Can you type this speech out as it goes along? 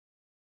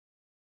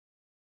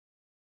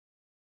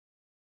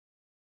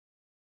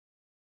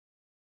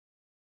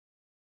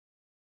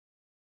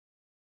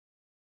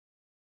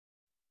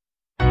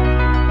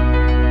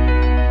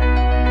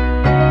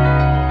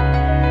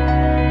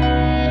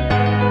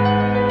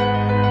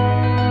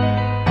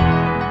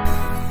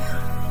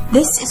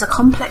This is a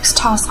complex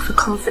task for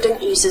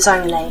confident users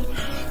only.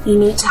 You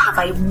need to have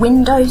a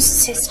Windows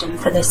system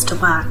for this to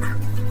work.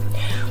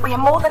 We are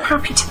more than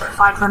happy to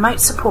provide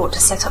remote support to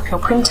set up your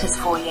printers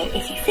for you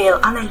if you feel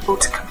unable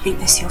to complete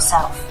this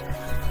yourself.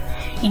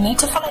 You need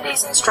to follow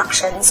these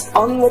instructions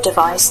on the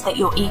device that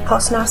your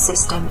EPOS Now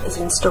system is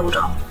installed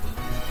on.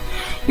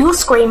 Your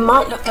screen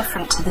might look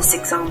different to this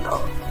example.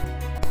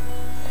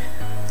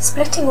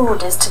 Splitting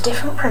orders to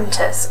different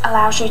printers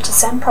allows you to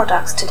send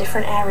products to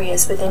different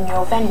areas within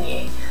your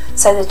venue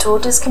so that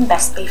orders can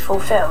best be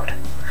fulfilled.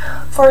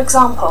 For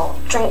example,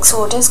 drinks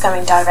orders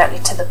going directly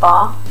to the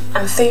bar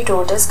and food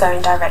orders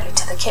going directly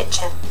to the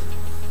kitchen.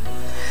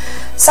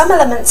 Some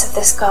elements of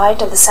this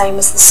guide are the same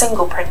as the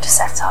single printer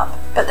setup,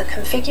 but the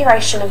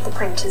configuration of the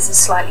printers is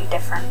slightly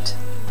different.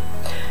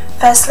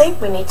 Firstly,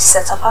 we need to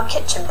set up our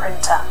kitchen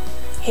printer.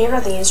 Here are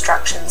the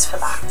instructions for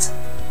that.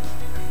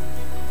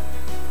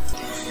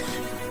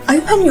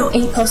 Open your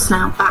EPOS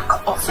Now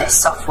back office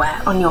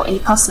software on your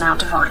EPOS Now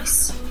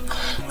device.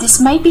 This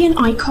may be an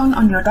icon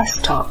on your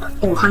desktop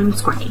or home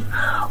screen,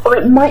 or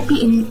it might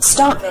be in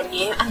Start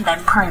menu and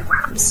then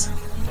Programs.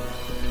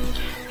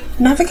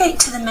 Navigate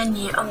to the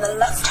menu on the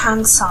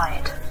left-hand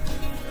side.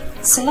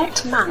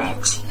 Select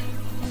Manage,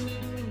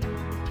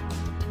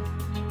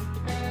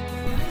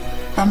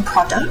 then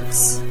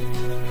Products,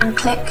 and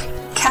click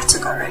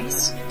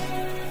Categories.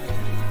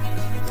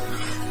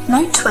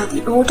 Note where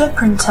the order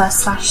printer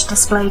 /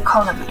 display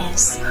column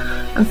is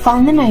and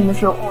find the name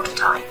of your order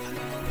type.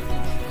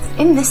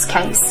 In this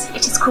case,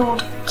 it is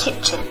called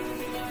Kitchen.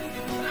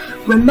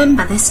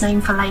 Remember this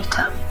name for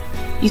later.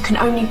 You can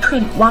only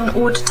print one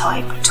order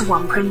type to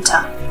one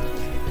printer.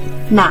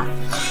 Now,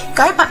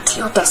 go back to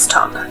your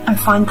desktop and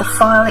find the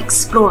File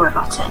Explorer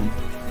button.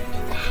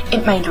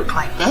 It may look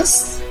like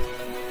this,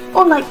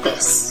 or like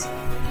this.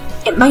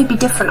 It may be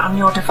different on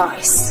your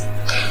device.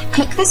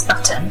 Click this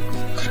button.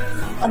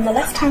 On the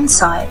left-hand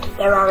side,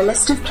 there are a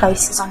list of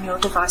places on your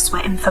device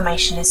where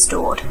information is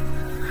stored.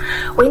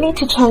 We need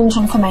to change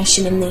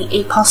information in the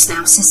EPOS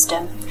Now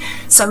system,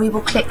 so we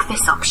will click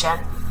this option.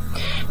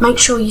 Make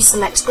sure you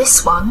select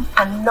this one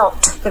and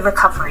not the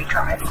recovery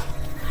drive.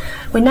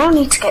 We now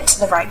need to get to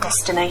the right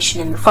destination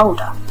in the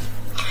folder.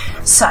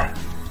 So,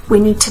 we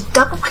need to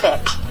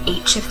double-click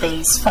each of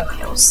these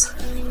files.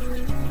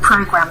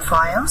 Program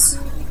Files,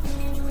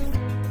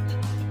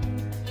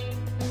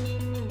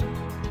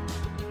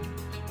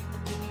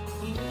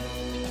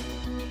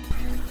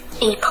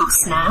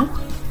 EPOS Now,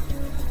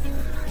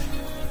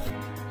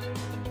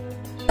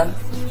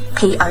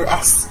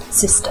 POS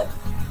system.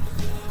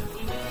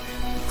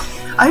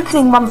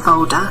 Opening one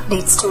folder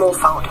leads to more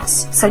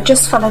folders, so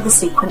just follow the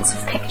sequence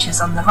of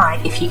pictures on the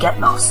right if you get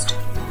lost.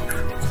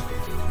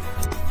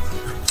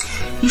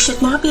 You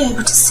should now be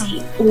able to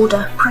see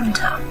Order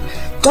Printer.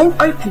 Don't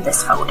open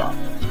this folder,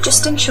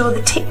 just ensure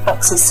the tick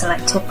box is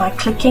selected by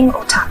clicking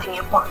or tapping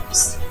it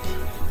once.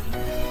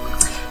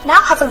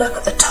 Now have a look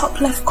at the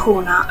top left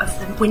corner of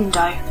the window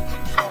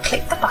and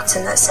click the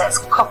button that says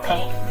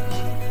Copy.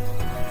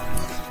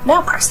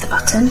 Now press the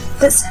button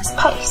that says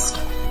Paste.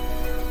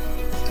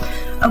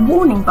 A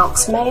warning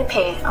box may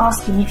appear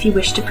asking if you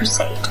wish to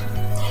proceed.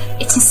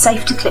 It is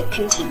safe to click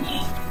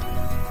Continue.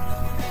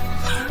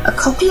 A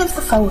copy of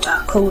the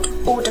folder called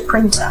Order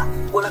Printer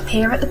will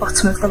appear at the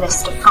bottom of the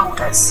list of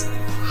folders.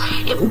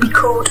 It will be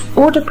called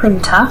Order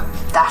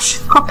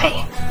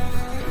Printer-Copy.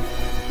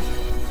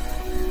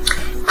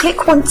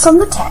 Click once on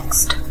the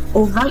text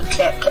or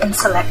right-click and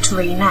select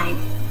Rename.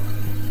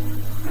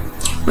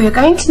 We are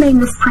going to name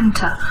this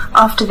printer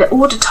after the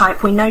order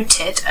type we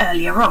noted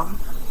earlier on.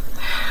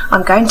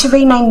 I'm going to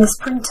rename this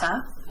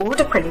printer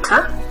Order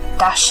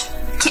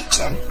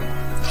Printer-Kitchen.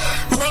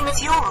 The name of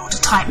your order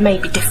type may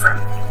be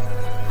different.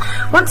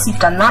 Once you've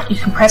done that, you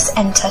can press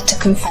Enter to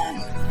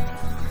confirm.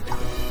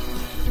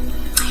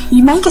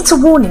 You may get a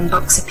warning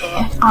box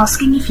appear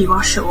asking if you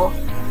are sure.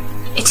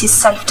 It is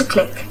safe to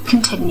click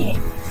Continue.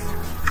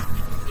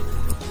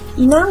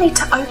 You now need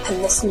to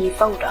open this new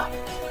folder.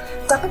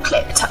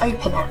 Double-click to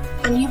open it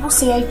and you will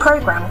see a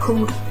program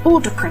called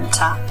Order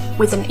Printer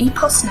with an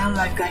EPOS Now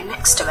logo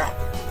next to it.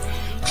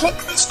 Click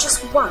this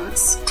just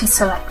once to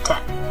select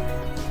it.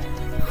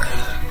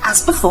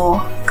 As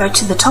before, go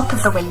to the top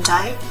of the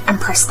window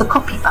and press the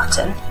Copy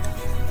button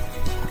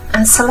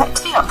and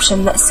select the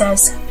option that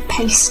says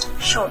Paste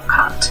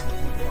Shortcut.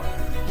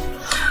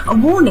 A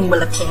warning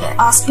will appear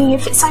asking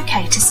if it's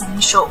okay to send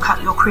the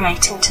shortcut you're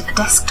creating to the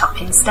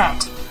desktop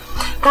instead.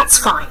 That's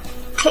fine.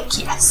 Click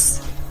Yes.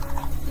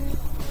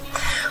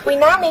 We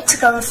now need to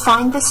go and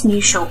find this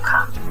new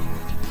shortcut.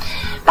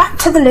 Back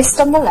to the list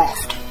on the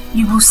left,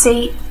 you will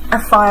see a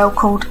file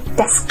called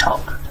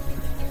Desktop.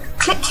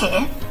 Click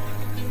here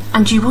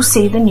and you will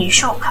see the new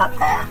shortcut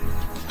there.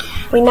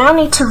 We now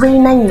need to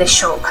rename this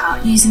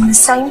shortcut using the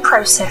same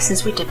process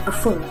as we did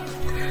before.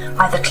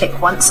 Either click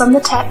once on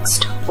the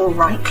text or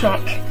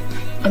right-click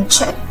and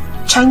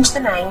change the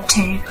name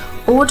to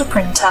Order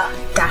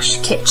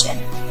Printer-Kitchen.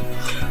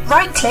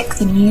 Right-click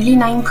the newly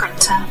named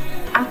printer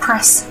and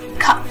press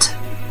Cut.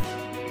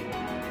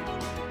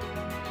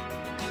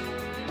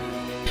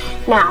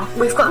 Now,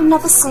 we've got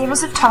another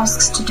series of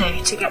tasks to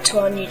do to get to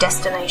our new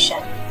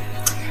destination.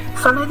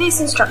 Follow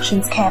these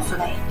instructions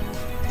carefully.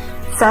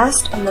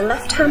 First, on the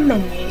left-hand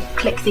menu,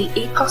 click the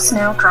EPOS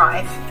Now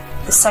drive,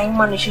 the same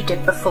one as you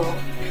did before.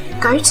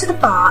 Go to the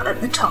bar at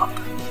the top,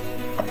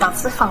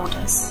 above the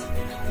folders.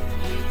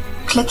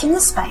 Click in the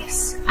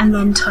space and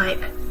then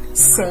type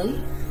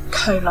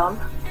C:\program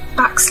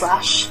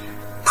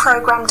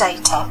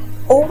data,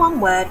 all one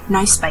word,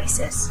 no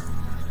spaces,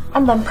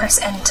 and then press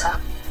enter.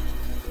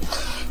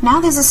 Now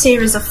there's a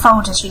series of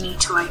folders you need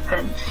to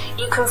open.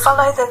 You can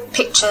follow the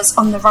pictures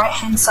on the right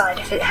hand side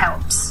if it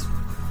helps.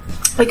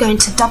 We're going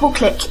to double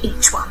click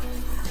each one.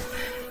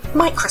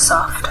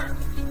 Microsoft,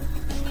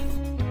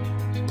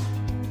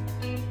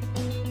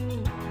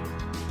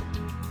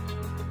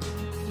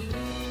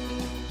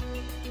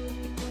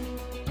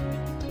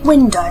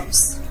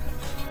 Windows,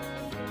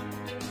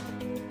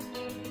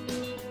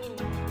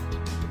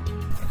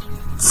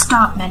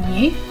 Start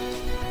menu,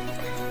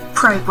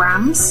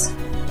 Programs,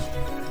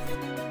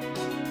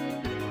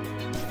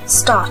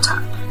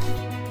 Startup.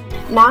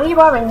 Now you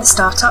are in the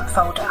Startup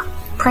folder.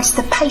 Press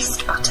the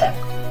Paste button.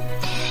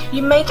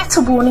 You may get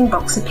a warning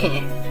box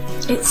appear.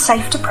 It's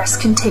safe to press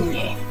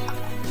Continue.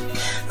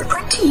 The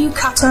printer you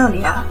cut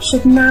earlier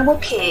should now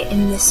appear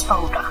in this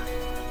folder.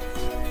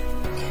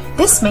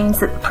 This means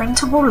that the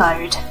printer will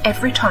load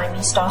every time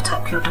you start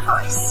up your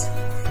device.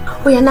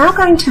 We are now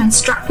going to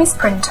instruct this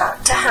printer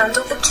to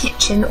handle the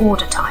kitchen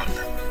order type.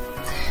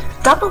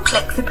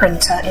 Double-click the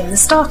printer in the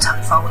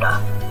Startup folder.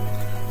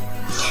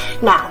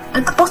 Now,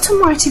 at the bottom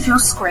right of your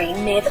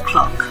screen near the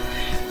clock,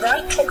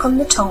 right-click on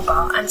the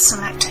toolbar and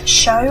select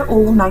Show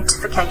All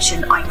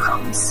Notification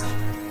Icons.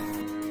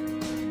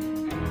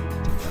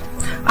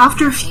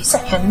 After a few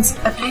seconds,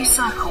 a blue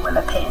circle will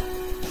appear.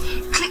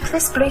 Click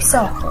this blue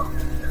circle.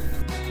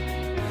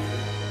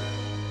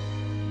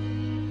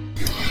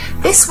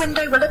 This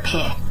window will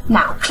appear.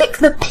 Now click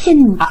the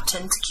Pin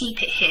button to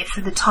keep it here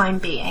for the time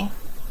being.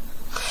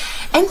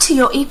 Enter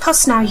your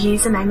EPOS Now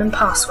username and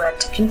password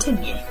to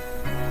continue.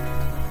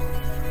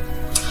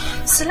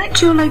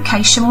 Select your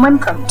location when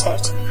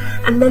prompted,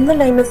 and then the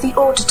name of the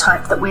order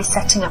type that we're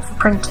setting up for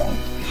printing.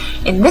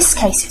 In this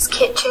case it's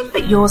kitchen,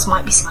 but yours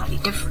might be slightly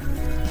different.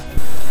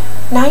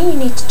 Now you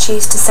need to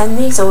choose to send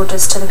these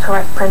orders to the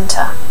correct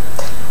printer.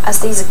 As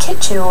these are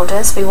kitchen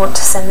orders, we want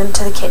to send them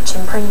to the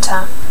kitchen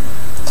printer.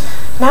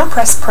 Now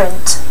press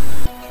Print.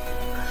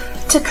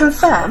 To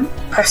confirm,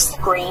 press the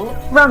green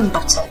Run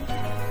button.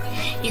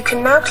 You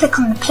can now click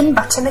on the Pin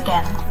button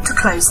again to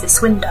close this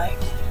window.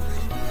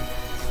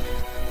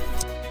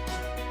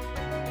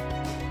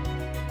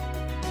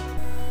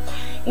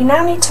 You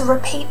now need to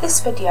repeat this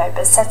video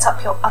but set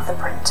up your other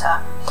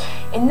printer.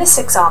 In this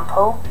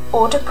example,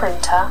 Order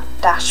Printer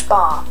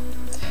 -bar.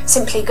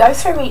 Simply go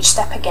through each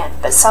step again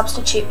but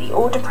substitute the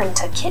Order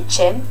Printer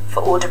Kitchen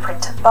for Order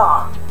Printer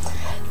Bar.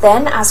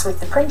 Then, as with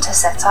the printer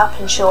setup,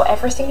 ensure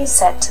everything is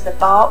set to the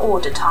bar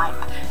order type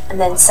and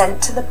then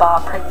sent to the bar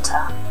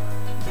printer.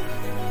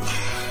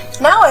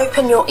 Now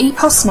open your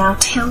EPOS Now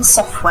Till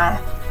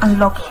software and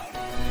log in.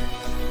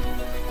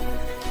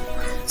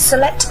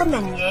 Select the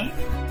menu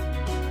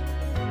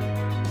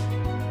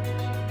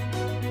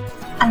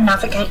and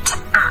navigate to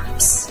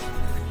Apps,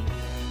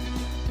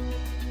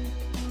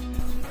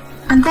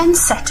 and then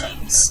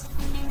Settings.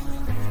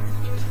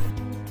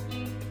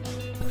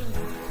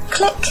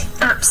 Click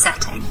App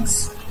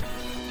Settings.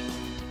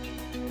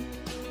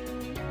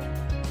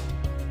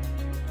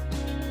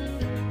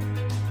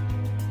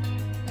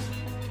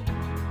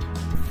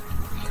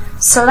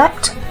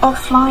 Select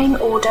Offline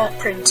Order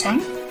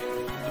Printing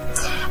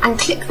and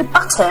click the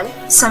button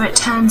so it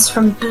turns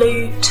from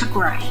blue to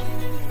grey.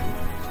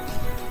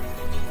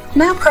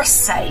 Now press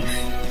Save.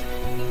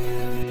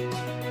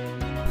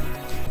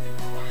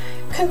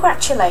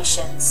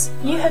 Congratulations!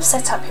 You have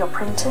set up your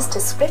printers to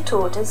split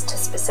orders to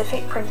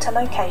specific printer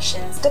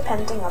locations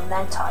depending on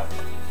their type.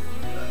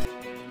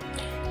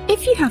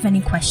 If you have any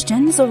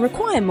questions or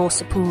require more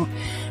support,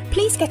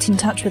 please get in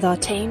touch with our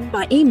team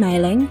by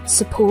emailing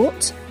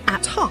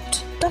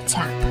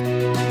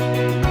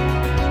support@hot.app.